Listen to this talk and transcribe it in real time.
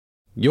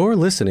You're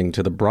listening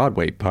to the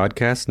Broadway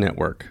Podcast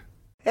Network.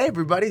 Hey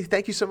everybody,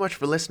 thank you so much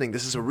for listening.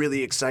 This is a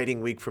really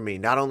exciting week for me.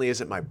 Not only is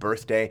it my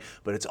birthday,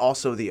 but it's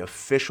also the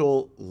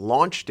official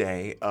launch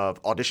day of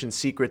Audition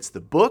Secrets,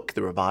 the book,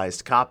 the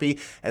revised copy,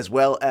 as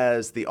well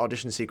as the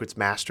Audition Secrets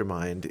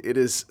Mastermind. It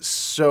is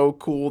so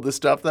cool, the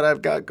stuff that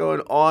I've got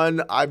going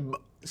on. I'm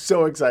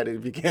so excited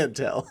if you can't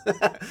tell.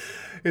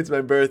 It's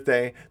my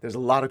birthday. There's a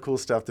lot of cool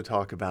stuff to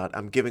talk about.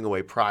 I'm giving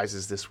away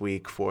prizes this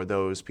week for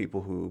those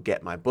people who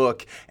get my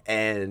book,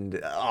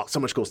 and so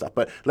much cool stuff.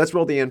 But let's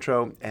roll the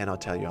intro, and I'll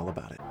tell you all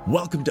about it.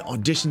 Welcome to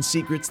Audition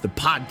Secrets, the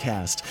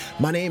podcast.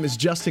 My name is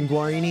Justin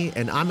Guarini,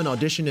 and I'm an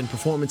audition and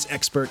performance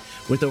expert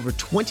with over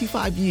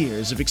 25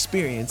 years of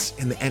experience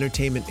in the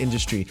entertainment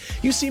industry.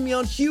 You see me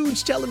on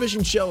huge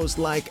television shows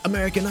like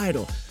American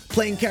Idol,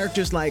 playing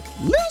characters like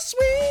Lil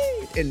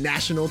Sweet in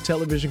national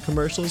television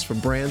commercials for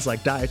brands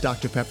like Diet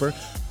Dr. Pepper,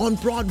 on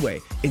Broadway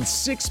in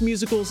 6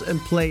 musicals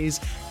and plays,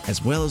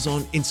 as well as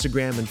on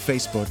Instagram and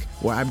Facebook,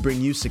 where I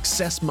bring you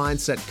success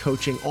mindset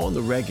coaching on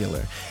the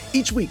regular.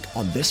 Each week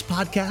on this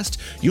podcast,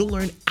 you'll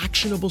learn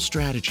actionable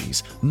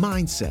strategies,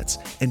 mindsets,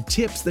 and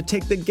tips that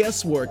take the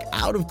guesswork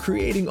out of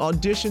creating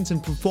auditions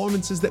and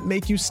performances that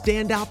make you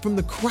stand out from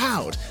the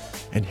crowd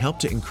and help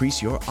to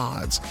increase your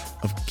odds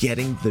of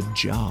getting the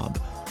job,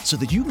 so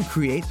that you can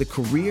create the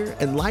career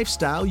and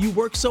lifestyle you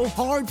work so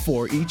hard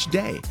for each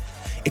day.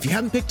 If you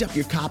haven't picked up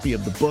your copy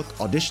of the book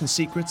Audition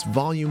Secrets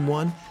Volume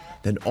 1,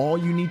 then all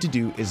you need to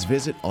do is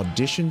visit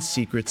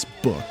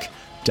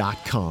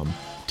auditionsecretsbook.com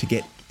to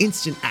get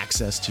instant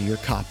access to your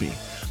copy.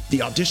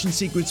 The Audition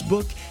Secrets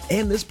book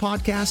and this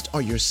podcast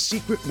are your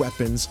secret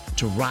weapons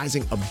to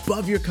rising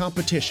above your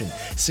competition,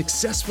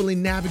 successfully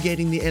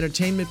navigating the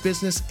entertainment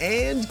business,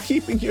 and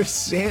keeping your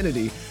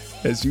sanity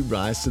as you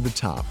rise to the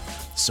top.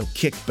 So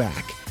kick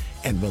back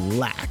and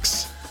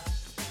relax.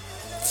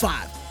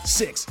 5,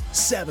 6,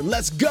 7,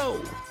 let's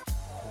go!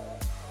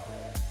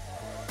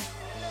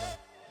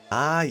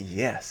 Ah,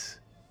 yes.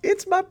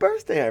 It's my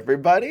birthday,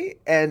 everybody.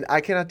 And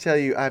I cannot tell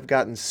you, I've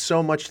gotten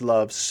so much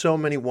love, so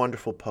many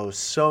wonderful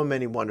posts, so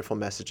many wonderful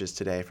messages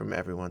today from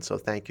everyone. So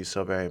thank you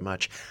so very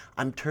much.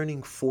 I'm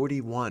turning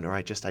 41, or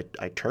I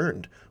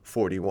turned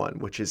 41,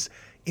 which is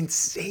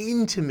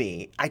insane to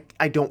me.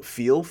 I don't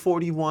feel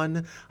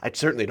 41. I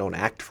certainly don't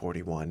act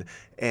 41.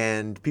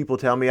 And people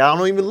tell me I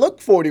don't even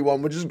look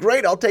 41, which is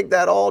great. I'll take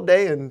that all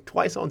day and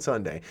twice on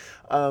Sunday.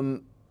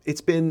 It's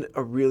been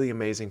a really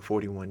amazing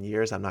 41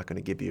 years. I'm not going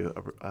to give you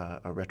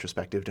a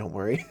retrospective, don't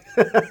worry.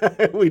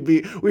 We'd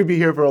be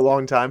here for a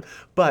long time.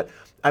 But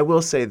I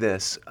will say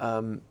this.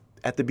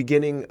 At the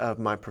beginning of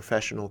my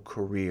professional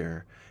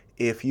career,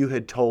 if you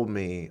had told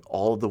me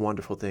all of the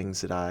wonderful things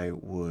that I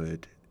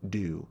would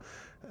do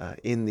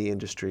in the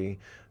industry,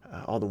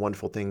 all the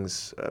wonderful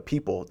things,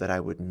 people that I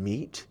would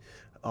meet,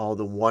 all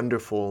the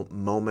wonderful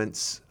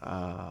moments,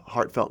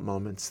 heartfelt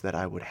moments that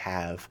I would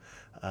have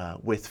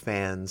with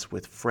fans,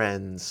 with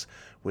friends,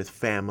 with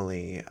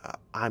family.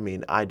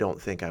 I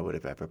don't think I would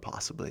have ever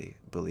possibly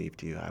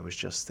believed you. I was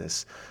just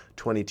this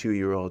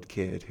 22-year-old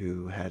kid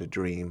who had a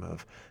dream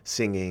of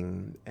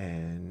singing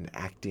and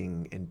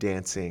acting and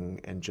dancing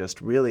and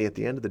just really, at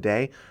the end of the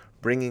day,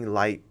 bringing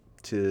light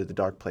to the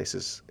dark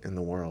places in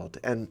the world.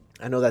 And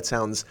I know that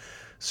sounds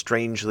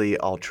strangely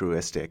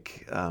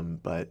altruistic,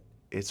 but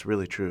it's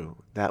really true.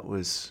 That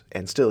was,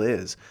 and still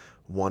is,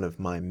 one of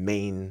my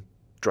main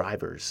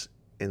drivers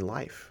in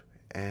life.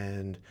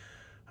 And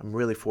I'm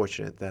really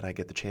fortunate that I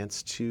get the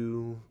chance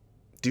to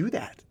do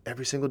that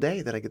every single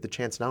day, that I get the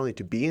chance not only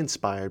to be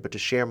inspired, but to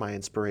share my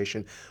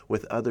inspiration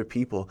with other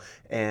people.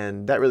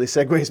 And that really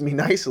segues me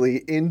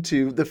nicely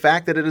into the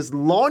fact that it is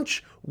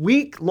launch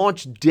week,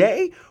 launch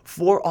day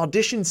for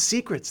Audition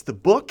Secrets, the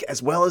book,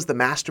 as well as the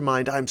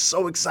mastermind. I'm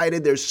so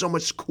excited. There's so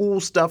much cool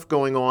stuff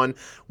going on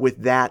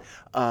with that.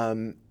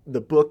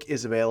 The book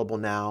is available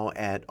now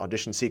at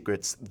Audition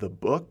Secrets, the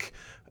book.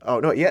 Oh,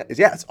 no,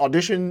 it's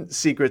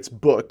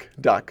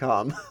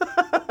auditionsecretsbook.com.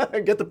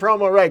 Get the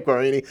promo right,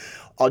 Guarini.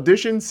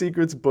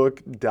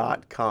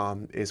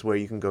 Auditionsecretsbook.com is where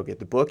you can go get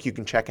the book. You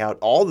can check out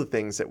all the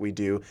things that we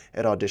do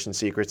at Audition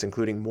Secrets,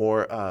 including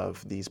more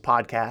of these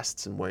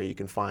podcasts, and where you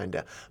can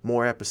find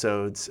more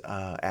episodes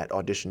at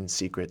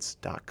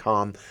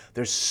auditionsecrets.com.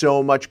 There's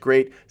so much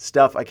great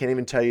stuff. I can't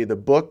even tell you. The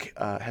book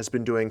has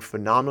been doing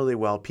phenomenally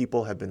well.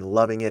 People have been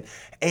loving it.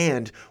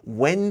 And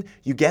when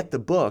you get the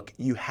book,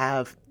 you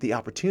have the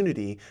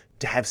opportunity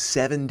to have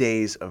 7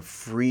 days of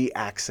free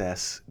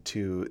access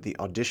to the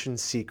Audition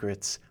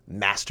Secrets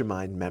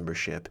Mastermind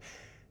membership.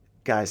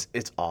 Guys,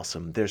 it's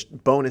awesome. There's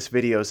bonus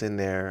videos in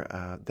there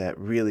that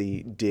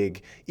really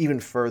dig even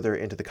further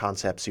into the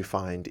concepts you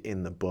find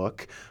in the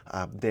book.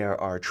 There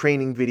are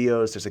training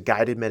videos. There's a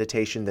guided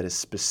meditation that is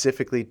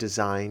specifically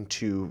designed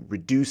to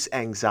reduce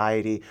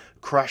anxiety,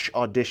 crush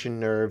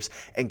audition nerves,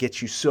 and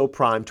get you so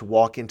primed to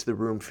walk into the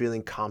room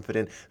feeling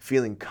confident,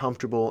 feeling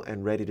comfortable,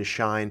 and ready to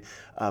shine.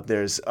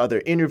 There's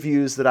other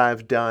interviews that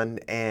I've done,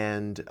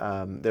 and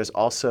there's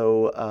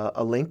also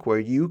a link where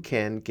you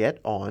can get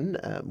on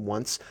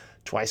once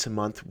twice a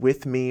month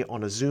with me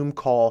on a Zoom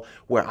call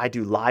where I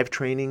do live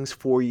trainings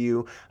for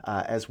you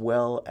as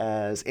well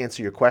as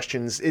answer your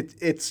questions.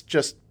 It's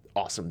just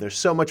awesome. There's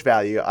so much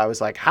value. I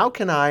was like, how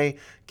can I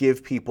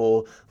give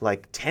people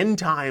like 10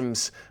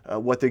 times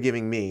what they're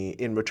giving me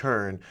in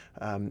return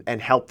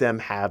and help them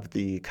have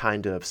the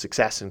kind of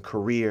success and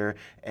career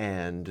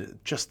and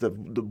just the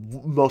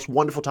most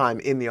wonderful time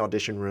in the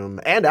audition room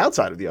and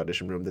outside of the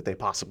audition room that they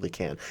possibly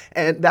can.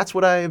 And that's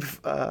what I've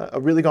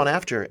really gone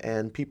after,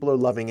 and people are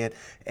loving it.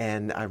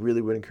 And I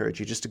really would encourage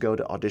you just to go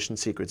to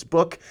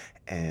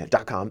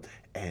auditionsecretsbook.com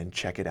and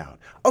check it out.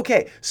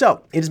 Okay,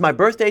 so it is my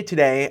birthday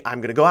today. I'm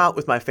going to go out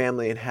with my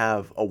family and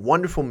have a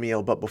wonderful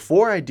meal. But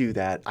before I do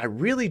that, I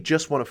really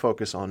just want to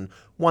focus on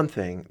one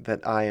thing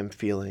that I am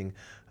feeling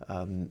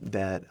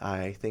that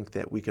I think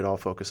that we could all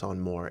focus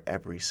on more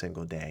every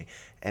single day,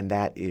 and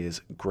that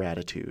is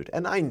gratitude.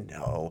 And I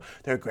know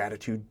there are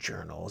gratitude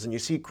journals, and you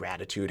see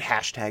gratitude,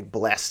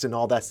 #blessed, and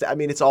all that stuff. I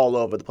mean, it's all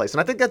over the place, and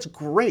I think that's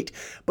great,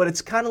 but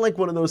it's kind of like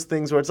one of those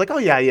things where it's like, oh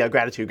yeah,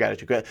 gratitude.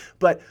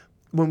 But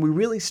when we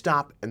really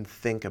stop and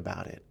think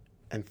about it,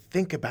 and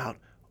think about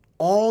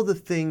all the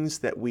things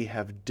that we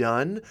have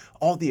done,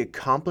 all the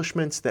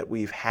accomplishments that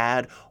we've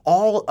had,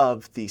 all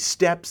of the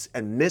steps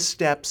and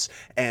missteps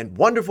and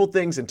wonderful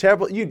things and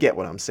terrible, you get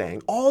what I'm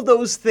saying. All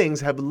those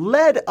things have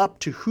led up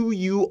to who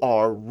you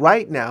are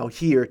right now,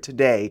 here,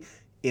 today,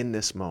 in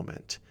this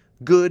moment.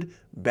 Good,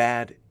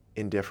 bad,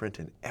 indifferent,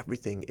 and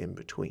everything in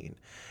between.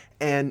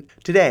 And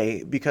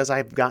today, because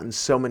I've gotten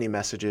so many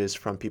messages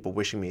from people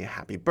wishing me a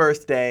happy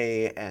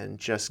birthday and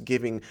just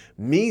giving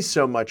me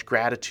so much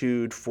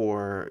gratitude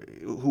for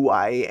who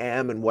I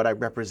am and what I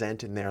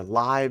represent in their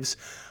lives,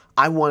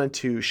 I wanted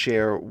to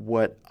share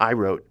what I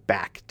wrote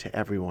back to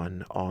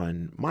everyone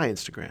on my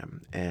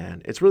Instagram.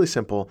 And it's really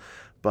simple,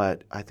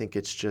 but I think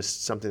it's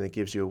just something that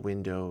gives you a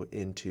window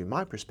into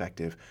my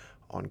perspective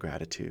on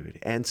gratitude.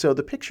 And so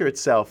the picture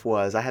itself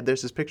was,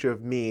 there's this picture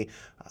of me,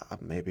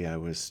 maybe I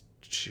was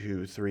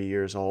 2-3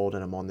 years old,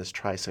 and I'm on this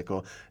tricycle.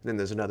 And then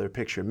there's another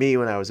picture of me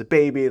when I was a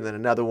baby, and then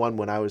another one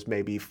when I was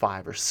maybe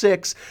 5 or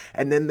 6.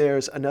 And then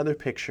there's another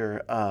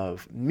picture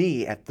of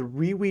me at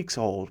 3 weeks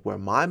old, where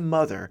my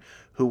mother,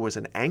 who was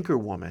an anchor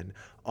woman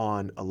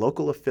on a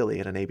local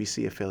affiliate, an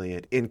ABC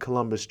affiliate in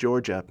Columbus,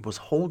 Georgia, was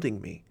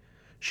holding me.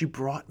 She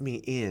brought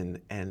me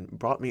in and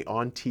brought me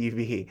on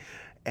TV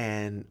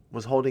and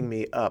was holding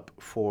me up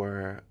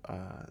for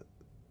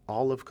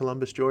all of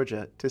Columbus,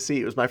 Georgia to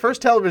see. It was my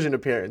first television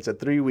appearance at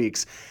 3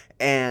 weeks.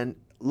 And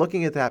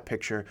looking at that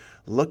picture,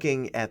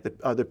 looking at the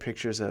other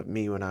pictures of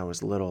me when I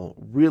was little,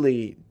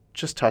 really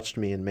just touched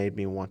me and made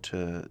me want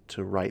to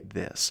write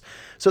this.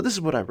 So this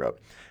is what I wrote.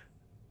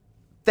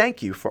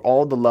 Thank you for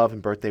all the love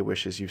and birthday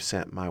wishes you've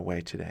sent my way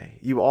today.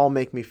 You all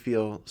make me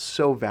feel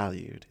so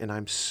valued, and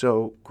I'm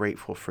so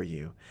grateful for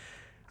you.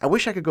 I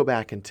wish I could go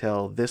back and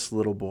tell this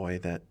little boy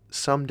that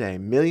someday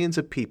millions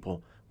of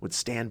people would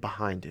stand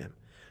behind him,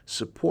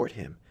 support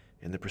him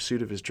in the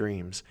pursuit of his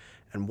dreams,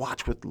 and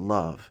watch with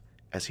love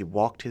as he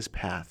walked his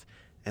path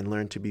and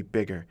learned to be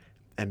bigger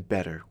and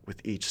better with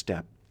each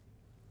step.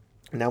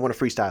 Now I want to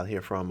freestyle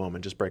here for a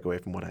moment, just break away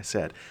from what I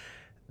said.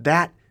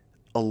 That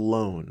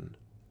alone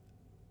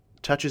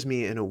touches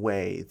me in a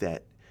way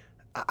that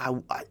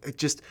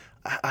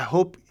I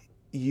hope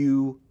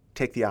you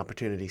take the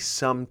opportunity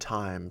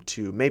sometime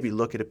to maybe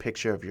look at a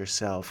picture of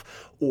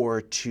yourself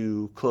or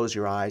to close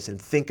your eyes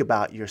and think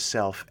about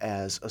yourself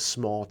as a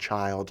small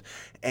child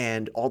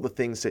and all the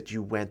things that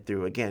you went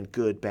through, again,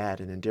 good, bad,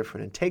 and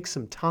indifferent, and take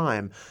some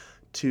time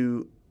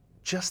to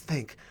just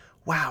think,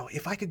 wow,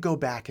 if I could go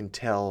back and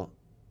tell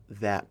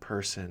that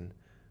person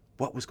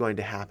what was going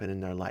to happen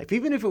in their life,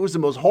 even if it was the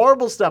most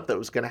horrible stuff that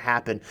was going to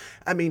happen.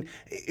 I mean,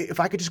 if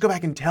I could just go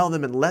back and tell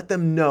them and let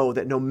them know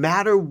that no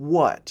matter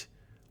what,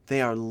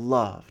 they are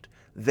loved,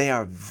 they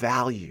are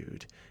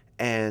valued,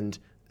 and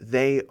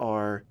they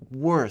are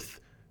worth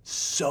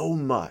so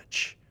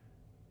much.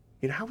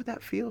 You know, how would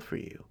that feel for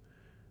you?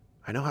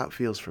 I know how it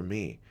feels for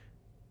me.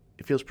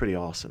 It feels pretty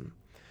awesome.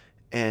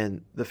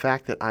 And the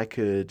fact that I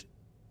could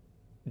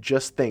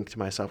just think to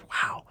myself,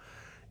 wow,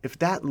 if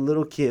that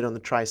little kid on the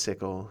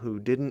tricycle who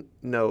didn't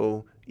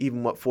know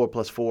even what 4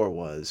 + 4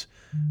 was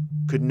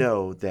could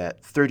know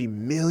that 30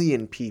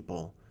 million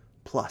people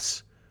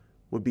plus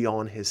would be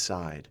on his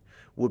side,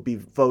 would be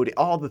voting,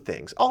 all the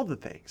things.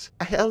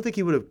 I don't think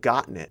he would have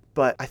gotten it,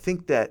 but I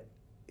think that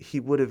he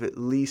would have at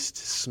least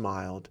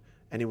smiled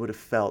and he would have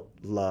felt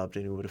loved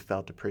and he would have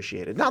felt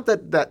appreciated. Not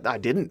that I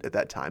didn't at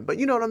that time, but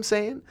you know what I'm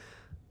saying?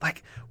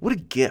 Like, what a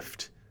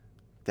gift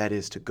that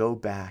is to go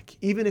back,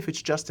 even if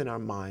it's just in our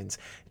minds,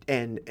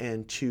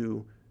 and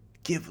to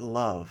give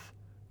love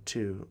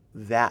to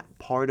that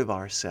part of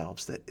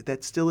ourselves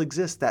that still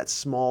exists, that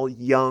small,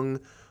 young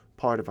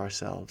part of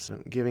ourselves,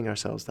 and giving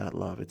ourselves that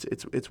love.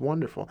 It's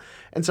wonderful.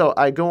 And so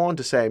I go on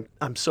to say,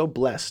 I'm so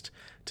blessed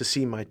to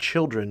see my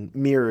children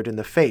mirrored in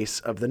the face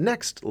of the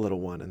next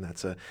little one. And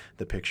that's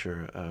the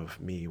picture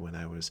of me when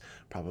I was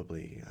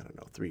probably,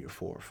 3 or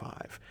 4 or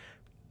 5.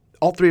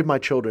 All 3 of my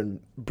children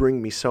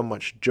bring me so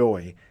much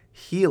joy,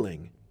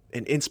 healing,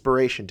 an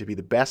inspiration to be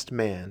the best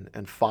man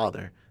and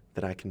father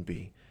that I can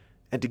be,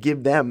 and to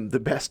give them the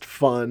best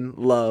fun,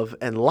 love,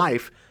 and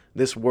life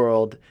this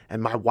world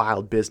and my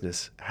wild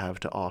business have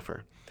to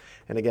offer.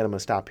 And again, I'm going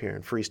to stop here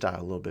and freestyle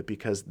a little bit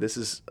because this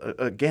is,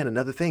 again,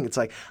 another thing. It's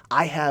like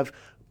I have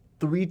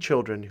 3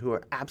 children who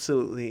are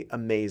absolutely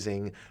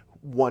amazing,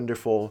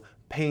 wonderful,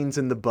 pains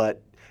in the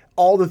butt,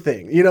 all the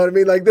things, you know what I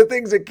mean? Like the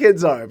things that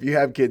kids are. If you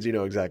have kids, you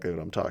know exactly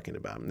what I'm talking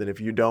about. And if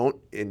you don't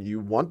and you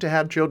want to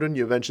have children,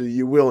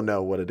 you will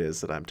know what it is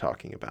that I'm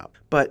talking about.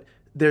 But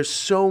there's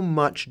so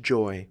much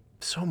joy,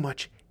 so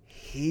much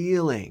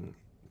healing.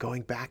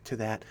 Going back to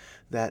that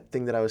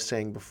thing that I was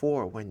saying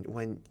before,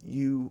 when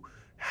you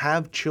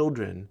have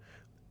children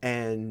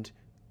and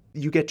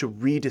you get to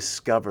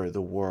rediscover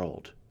the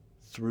world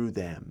through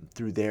them,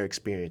 through their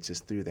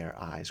experiences, through their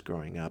eyes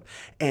growing up.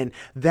 And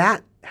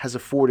that has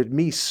afforded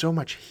me so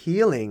much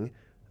healing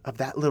of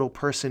that little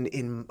person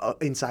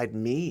inside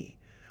me.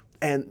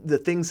 And the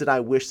things that I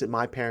wish that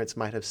my parents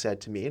might have said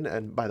to me,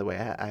 and by the way,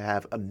 I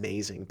have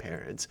amazing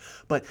parents,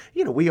 but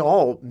we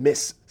all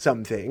miss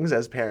some things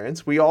as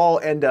parents. We all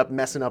end up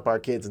messing up our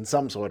kids in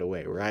some sort of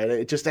way, right?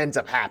 It just ends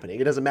up happening.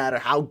 It doesn't matter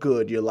how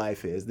good your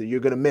life is, that you're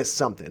going to miss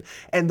something.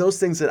 And those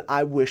things that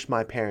I wish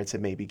my parents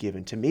had maybe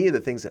given to me, the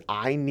things that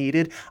I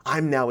needed,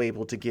 I'm now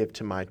able to give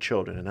to my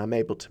children, and I'm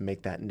able to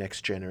make that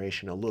next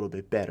generation a little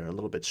bit better, a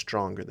little bit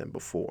stronger than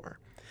before.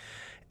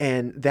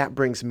 And that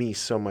brings me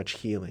so much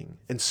healing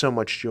and so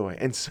much joy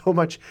and so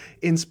much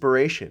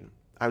inspiration.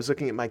 I was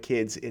looking at my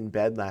kids in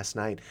bed last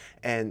night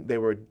and they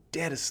were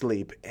dead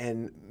asleep.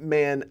 And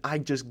man, I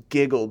just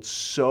giggled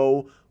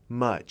so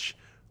much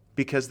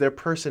because their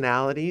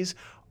personalities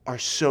are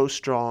so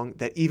strong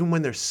that even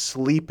when they're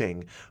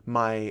sleeping,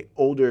 my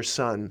older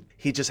son,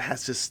 he just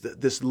has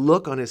this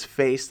look on his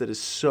face that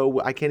is so,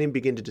 I can't even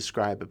begin to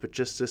describe it, but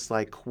just this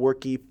like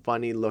quirky,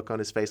 funny look on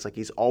his face, like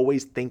he's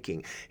always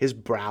thinking. His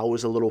brow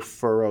is a little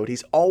furrowed.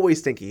 He's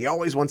always thinking. He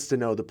always wants to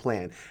know the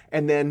plan.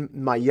 And then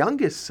my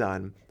youngest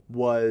son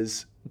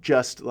was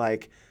just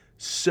like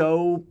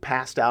so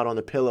passed out on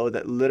the pillow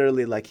that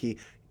literally like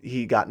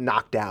he got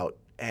knocked out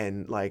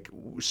and like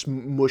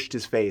mushed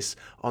his face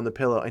on the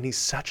pillow. And he's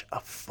such a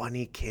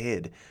funny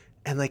kid.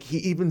 And like he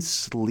even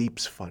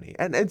sleeps funny.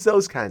 And it's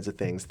those kinds of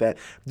things that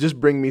just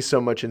bring me so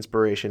much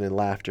inspiration and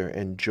laughter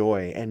and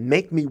joy and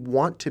make me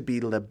want to be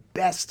the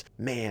best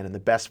man and the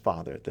best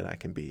father that I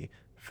can be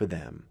for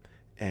them.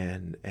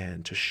 And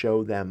to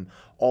show them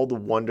all the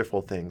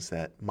wonderful things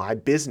that my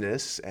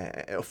business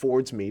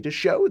affords me to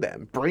show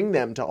them, bring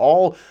them to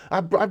all.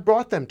 I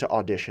brought them to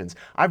auditions.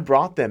 I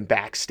brought them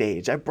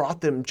backstage. I brought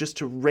them just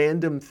to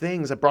random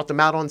things. I brought them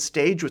out on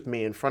stage with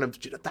me in front of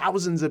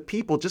thousands of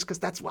people just because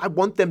that's why I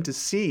want them to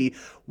see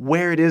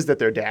where it is that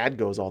their dad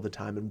goes all the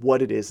time and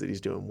what it is that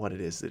he's doing, what it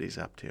is that he's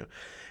up to.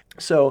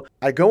 So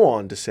I go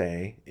on to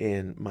say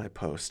in my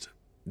post,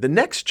 the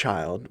next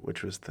child,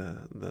 which was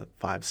the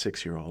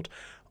 5-6-year-old,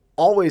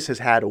 always has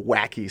had a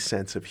wacky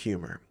sense of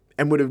humor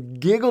and would have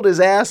giggled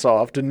his ass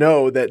off to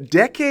know that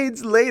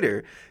decades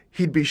later,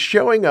 he'd be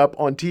showing up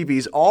on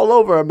TVs all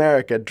over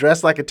America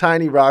dressed like a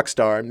tiny rock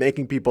star and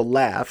making people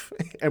laugh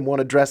and want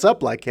to dress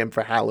up like him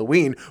for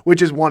Halloween,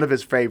 which is one of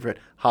his favorite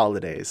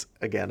holidays.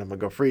 Again, I'm going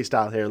to go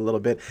freestyle here a little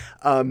bit.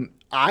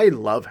 I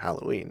love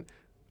Halloween.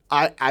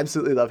 I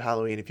absolutely love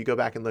Halloween. If you go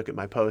back and look at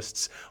my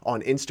posts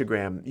on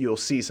Instagram, you'll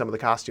see some of the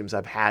costumes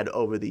I've had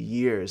over the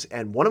years.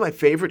 And one of my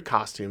favorite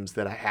costumes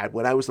that I had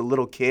when I was a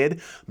little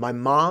kid, my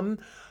mom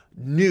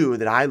knew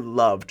that I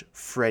loved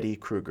Freddy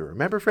Krueger.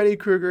 Remember Freddy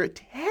Krueger?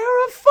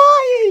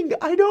 Terrifying!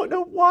 I don't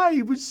know why.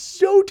 He was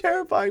so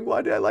terrifying.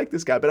 Why did I like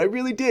this guy? But I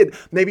really did.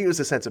 Maybe it was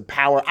a sense of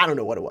power. I don't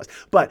know what it was.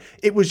 But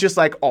it was just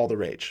like all the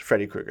rage,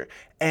 Freddy Krueger.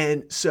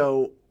 And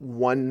so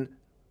one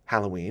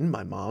Halloween,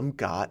 my mom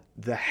got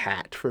the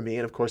hat for me.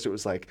 And of course, it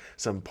was like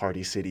some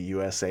Party City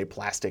USA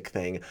plastic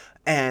thing.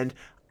 And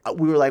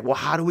we were like, well,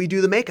 how do we do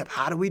the makeup?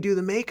 How do we do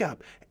the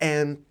makeup?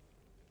 And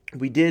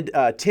we did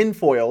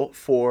tinfoil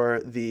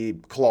for the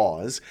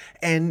claws.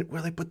 And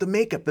we're like, but the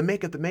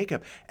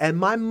makeup. And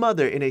my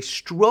mother, in a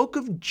stroke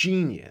of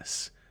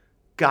genius,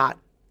 got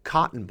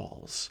cotton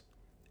balls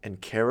and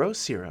Caro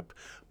syrup,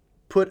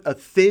 put a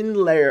thin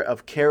layer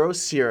of Caro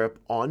syrup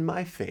on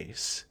my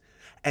face,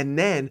 and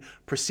then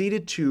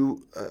proceeded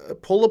to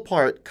pull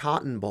apart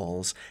cotton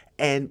balls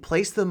and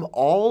place them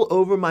all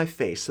over my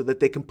face so that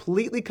they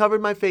completely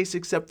covered my face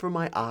except for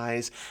my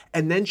eyes.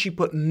 And then she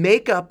put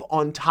makeup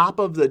on top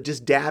of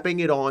just dabbing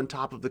it on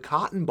top of the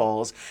cotton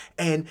balls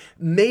and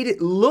made it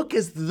look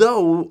as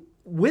though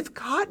with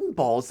cotton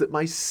balls that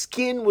my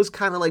skin was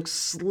kind of like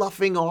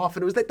sloughing off.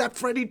 And it was like that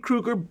Freddy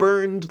Krueger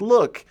burned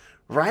look,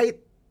 right?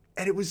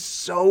 And it was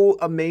so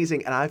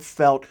amazing. And I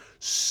felt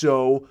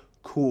so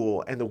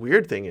cool. And the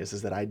weird thing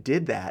is that I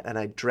did that and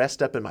I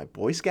dressed up in my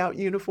Boy Scout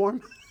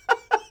uniform.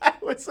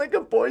 It's like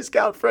a Boy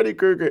Scout Freddy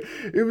Krueger.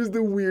 It was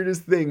the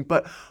weirdest thing.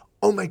 But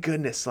oh my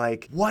goodness,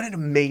 like what an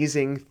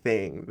amazing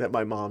thing that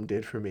my mom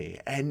did for me.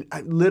 And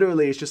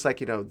literally, it's just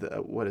like,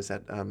 what is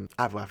that?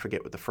 I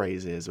forget what the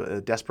phrase is.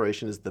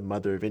 Desperation is the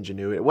mother of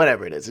ingenuity,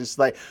 whatever it is. It's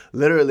like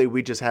literally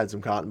we just had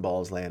some cotton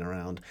balls laying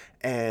around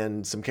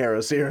and some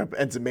Caro syrup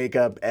and some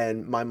makeup.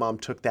 And my mom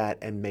took that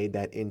and made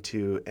that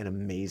into an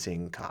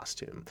amazing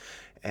costume.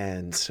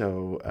 And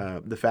so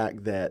the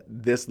fact that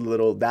that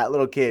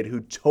little kid who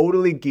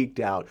totally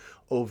geeked out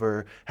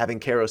over having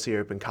Caro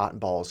syrup and cotton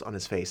balls on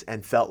his face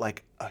and felt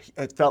like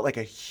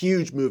a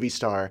huge movie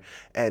star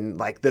and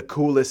like the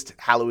coolest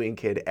Halloween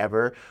kid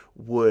ever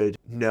would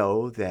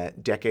know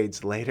that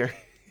decades later,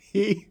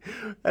 he,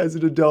 as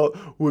an adult,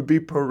 would be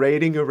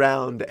parading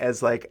around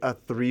as like a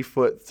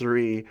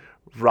 3'3"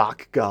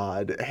 rock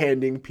god,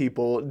 handing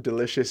people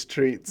delicious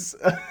treats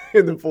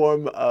in the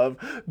form of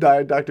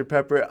Diet Dr.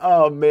 Pepper.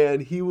 Oh man,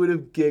 he would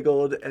have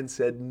giggled and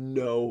said,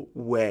 no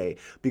way.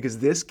 Because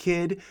this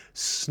kid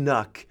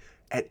snuck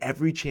at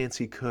every chance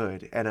he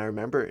could. And I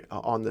remember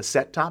on the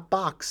set-top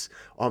box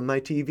on my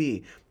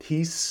TV,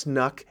 he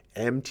snuck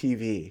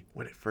MTV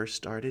when it first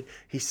started.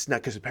 He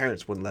snuck, because his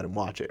parents wouldn't let him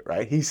watch it,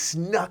 right? He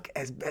snuck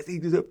as best he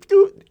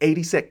could,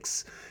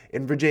 86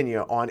 in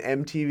Virginia on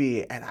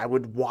MTV, and I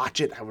would watch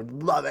it. I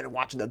would love it, and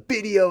watching the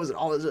videos and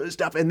all this other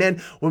stuff. And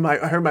then when I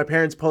heard my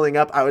parents pulling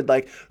up, I would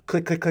like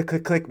click, click, click,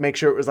 click, click, make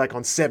sure it was like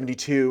on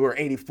 72 or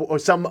 84 or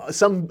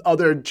some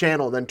other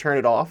channel, then turn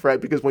it off,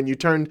 right? Because when you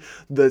turned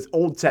the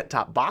old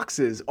set-top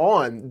boxes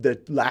on, the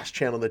last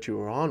channel that you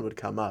were on would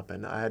come up,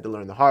 and I had to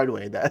learn the hard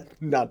way that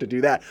not to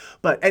do that.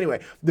 But anyway,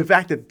 the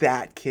fact that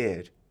that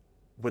kid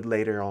would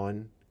later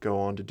on go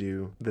on to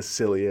do the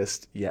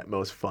silliest yet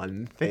most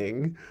fun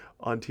thing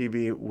on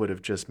TV would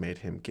have just made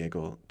him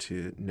giggle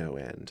to no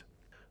end.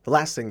 The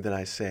last thing that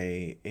I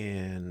say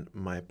in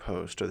my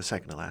post, or the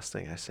second to last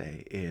thing I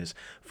say, is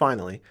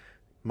finally,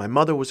 my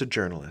mother was a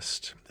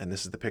journalist, and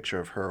this is the picture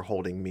of her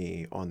holding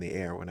me on the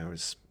air when I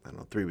was,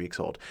 3 weeks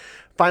old.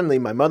 Finally,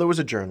 my mother was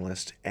a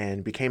journalist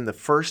and became the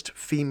first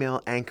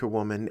female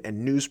anchorwoman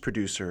and news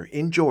producer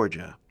in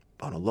Georgia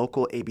on a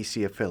local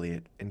ABC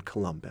affiliate in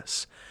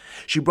Columbus.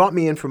 She brought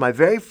me in for my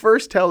very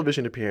first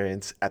television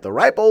appearance at the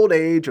ripe old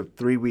age of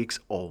 3 weeks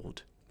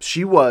old.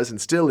 She was, and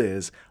still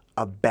is,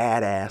 a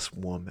badass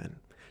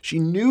woman. She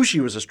knew she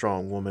was a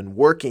strong woman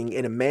working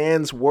in a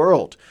man's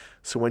world.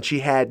 So when she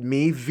had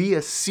me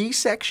via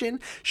C-section,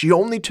 she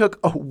only took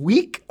a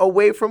week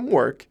away from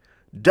work,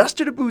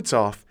 dusted her boots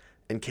off,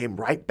 and came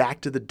right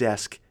back to the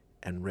desk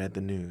and read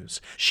the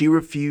news. She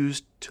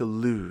refused to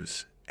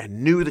lose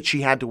and knew that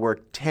she had to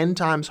work 10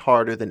 times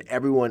harder than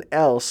everyone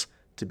else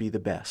to be the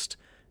best,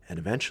 and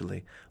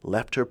eventually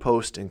left her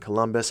post in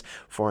Columbus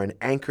for an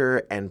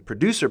anchor and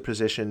producer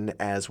position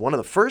as one of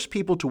the first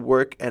people to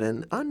work at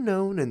an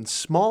unknown and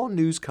small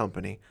news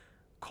company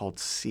called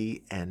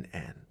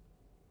CNN.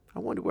 I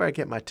wonder where I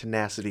get my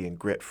tenacity and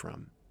grit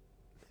from.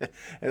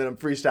 And then I'm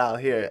freestyle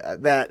here.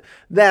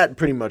 That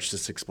pretty much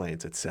just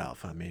explains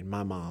itself. I mean,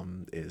 my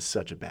mom is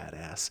such a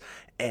badass.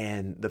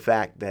 And the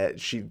fact that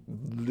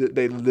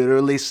they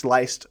literally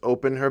sliced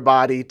open her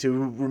body to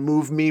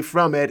remove me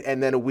from it,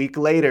 and then a week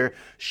later,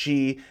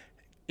 she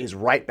is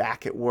right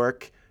back at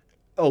work,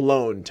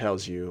 alone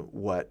tells you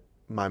what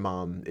my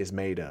mom is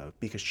made of,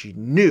 because she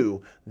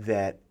knew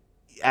that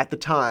at the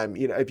time,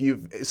 if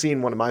you've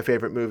seen one of my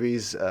favorite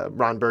movies,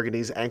 Ron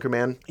Burgundy's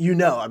Anchorman,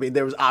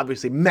 there was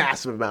obviously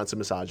massive amounts of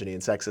misogyny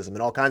and sexism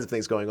and all kinds of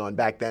things going on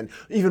back then,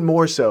 even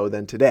more so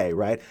than today,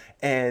 right?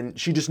 And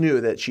she just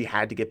knew that she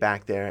had to get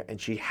back there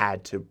and she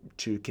had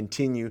to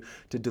continue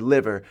to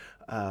deliver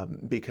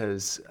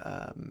because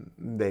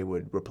they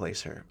would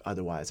replace her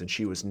otherwise. And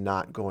she was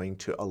not going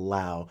to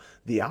allow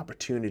the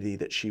opportunity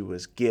that she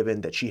was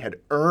given, that she had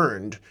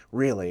earned,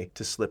 really,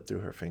 to slip through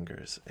her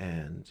fingers.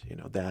 And,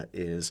 that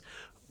is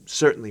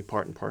certainly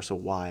part and parcel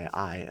why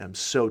I am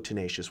so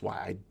tenacious, why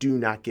I do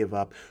not give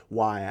up,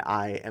 why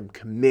I am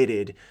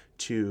committed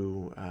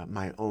to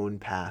my own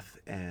path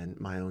and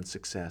my own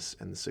success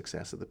and the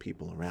success of the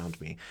people around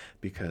me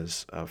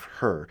because of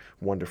her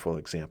wonderful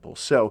example.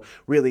 So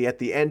really, at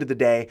the end of the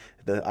day,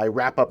 I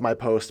wrap up my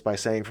post by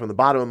saying from the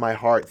bottom of my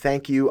heart,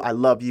 thank you, I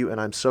love you,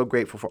 and I'm so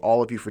grateful for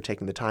all of you for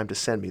taking the time to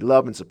send me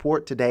love and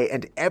support today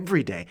and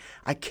every day.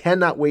 I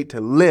cannot wait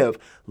to live,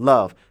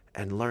 love,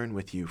 and learn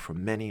with you for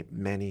many,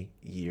 many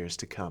years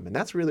to come. And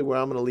that's really where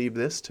I'm going to leave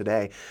this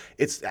today.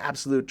 It's the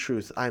absolute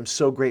truth. I'm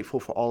so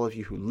grateful for all of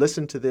you who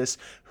listen to this,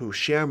 who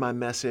share my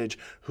message,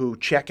 who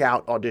check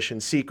out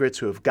Audition Secrets,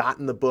 who have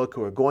gotten the book,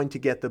 who are going to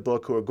get the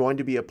book, who are going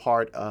to be a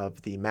part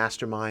of the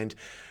mastermind.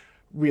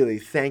 Really,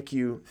 thank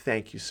you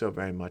so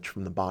very much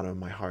from the bottom of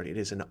my heart. It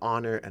is an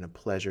honor and a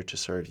pleasure to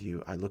serve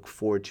you. I look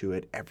forward to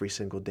it every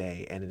single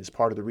day, and it is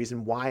part of the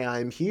reason why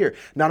I'm here.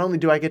 Not only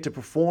do I get to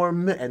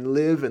perform and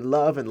live and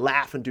love and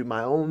laugh and do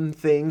my own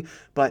thing,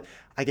 but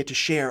I get to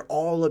share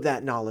all of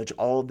that knowledge,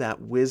 all of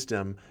that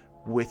wisdom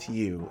with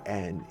you,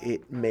 and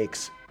it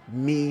makes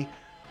me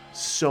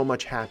so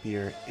much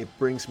happier. It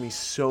brings me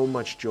so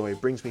much joy.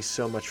 It brings me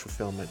so much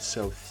fulfillment.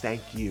 So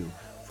thank you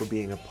for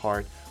being a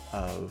part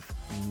of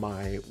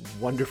my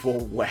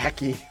wonderful,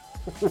 wacky,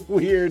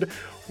 weird,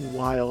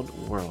 wild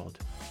world.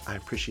 I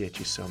appreciate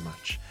you so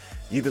much.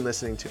 You've been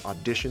listening to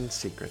Audition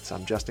Secrets.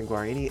 I'm Justin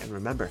Guarini, and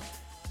remember,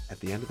 at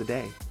the end of the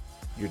day,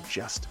 you're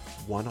just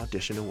one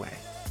audition away.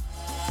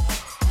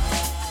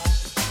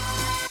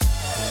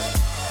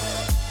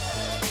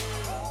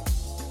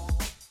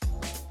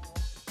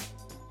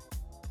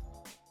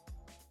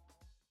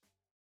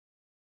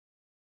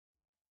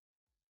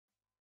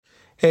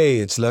 Hey,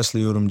 it's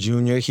Leslie Odom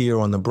Jr. here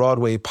on the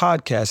Broadway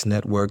Podcast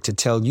Network to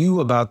tell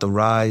you about the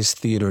Rise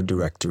Theater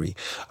Directory,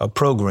 a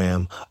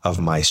program of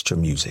Maestro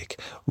Music.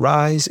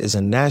 Rise is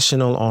a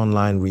national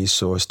online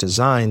resource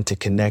designed to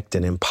connect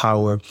and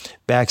empower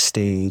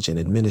backstage and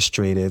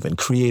administrative and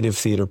creative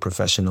theater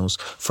professionals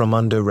from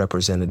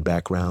underrepresented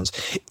backgrounds.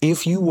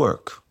 If you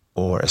work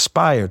or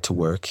aspire to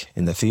work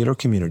in the theater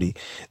community,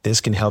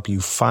 this can help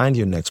you find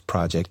your next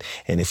project.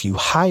 And if you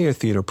hire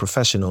theater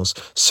professionals,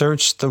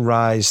 search the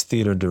Rise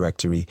Theater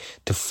Directory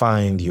to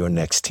find your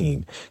next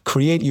team.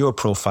 Create your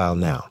profile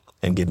now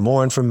and get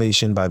more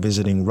information by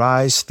visiting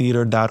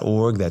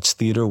risetheater.org. That's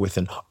theater with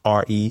an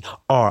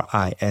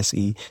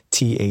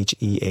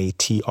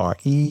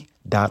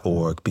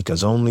RERISETHEATRE.org,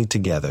 because only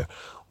together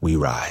we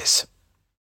rise.